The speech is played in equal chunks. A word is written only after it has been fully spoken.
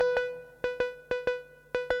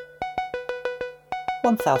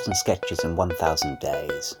1000 Sketches in 1000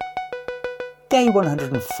 Days. Day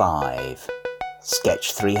 105.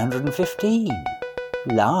 Sketch 315.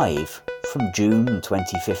 Live from June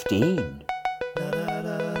 2015.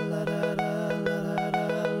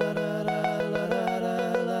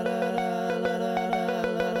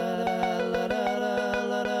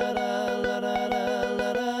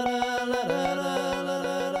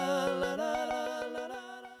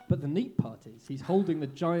 But the neat part is he's holding the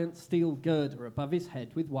giant steel girder above his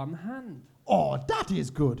head with one hand. Oh, that is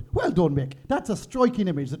good. Well done, Mick. That's a striking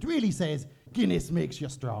image that really says Guinness makes you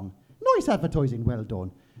strong. Nice advertising, well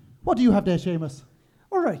done. What do you have there, Seamus?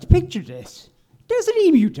 All right, picture this. There's an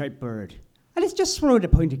emu-type bird, and it's just swallowed a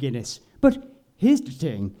pint of Guinness. But here's the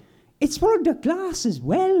thing. It swallowed the glass as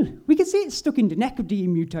well. We can see it stuck in the neck of the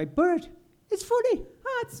emu-type bird. It's funny.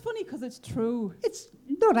 It's funny because it's true. It's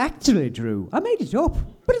not actually true. I made it up,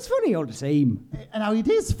 but it's funny all the same. Now, it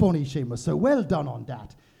is funny, Seamus, so well done on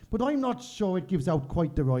that. But I'm not sure it gives out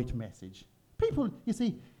quite the right message. People, you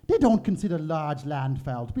see, they don't consider large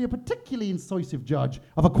landfowl to be a particularly incisive judge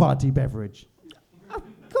of a quality beverage. I've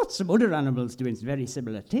got some other animals doing very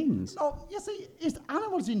similar things. No, you see, it's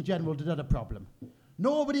animals in general that are the problem.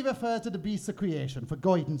 Nobody refers to the beasts of creation for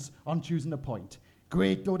guidance on choosing a point,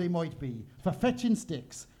 great though they might be, for fetching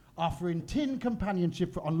sticks, offering tin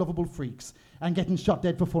companionship for unlovable freaks, and getting shot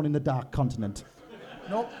dead for fun in the dark continent.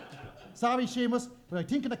 No, sorry, Seamus, but I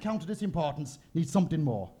think an account of this importance needs something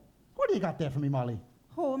more. What do you got there for me, Molly?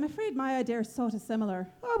 Oh, I'm afraid my idea is sort of similar.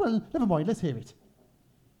 Oh, well, never mind, let's hear it.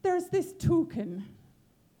 There's this toucan.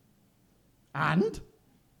 And?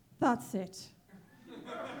 That's it.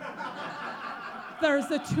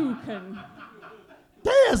 There's a toucan.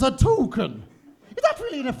 There's a toucan! Is that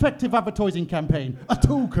really an effective advertising campaign? A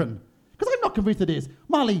toucan? Because I'm not convinced it is.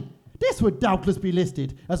 Molly, this would doubtless be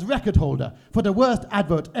listed as record holder for the worst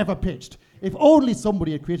advert ever pitched, if only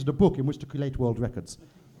somebody had created a book in which to collate world records.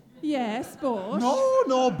 Yes, but...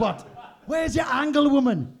 No, but where's your angle,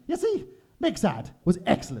 woman? You see, Mick's ad was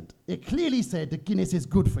excellent. It clearly said that Guinness is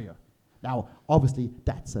good for you. Now, obviously,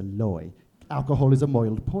 that's a lie. Alcohol is a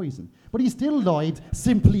mild poison. But he still lied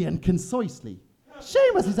simply and concisely.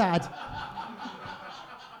 Seamus's ad...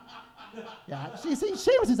 Yeah, you see,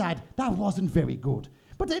 Seamus's ad, that wasn't very good.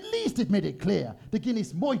 But at least it made it clear that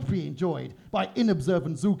Guinness might be enjoyed by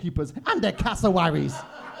inobservant zookeepers and their cassowaries.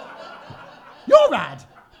 Your ad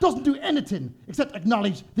doesn't do anything except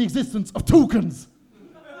acknowledge the existence of toucans.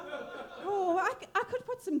 Oh, I could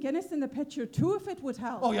put some Guinness in the picture too if it would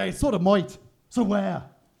help. Oh yeah, it sort of might. So where?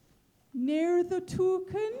 Near the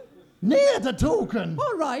toucan? Near the toucan?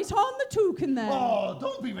 All right, on the toucan then. Oh,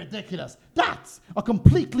 don't be ridiculous. That's a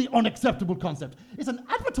completely unacceptable concept. It's an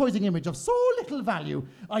advertising image of so little value,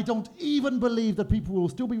 I don't even believe that people will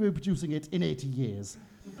still be reproducing it in 80 years.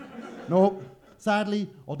 No, sadly,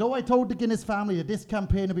 although I told the Guinness family that this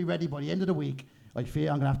campaign will be ready by the end of the week, I fear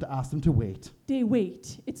I'm going to have to ask them to wait. They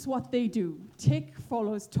wait. It's what they do. Tick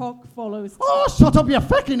follows, talk follows. Oh, shut up, you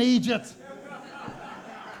fucking idiot!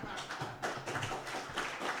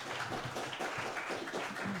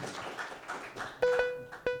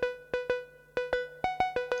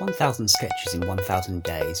 1000 Sketches in 1000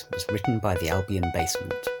 Days was written by the Albion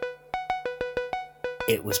Basement.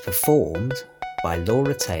 It was performed by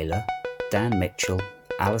Laura Taylor, Dan Mitchell,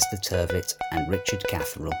 Alistair Turvitt and Richard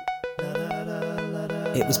Catherall.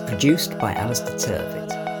 It was produced by Alistair Turvitt.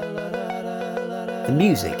 The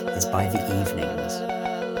music is by The Evenings.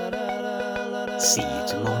 See you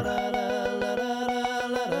tomorrow.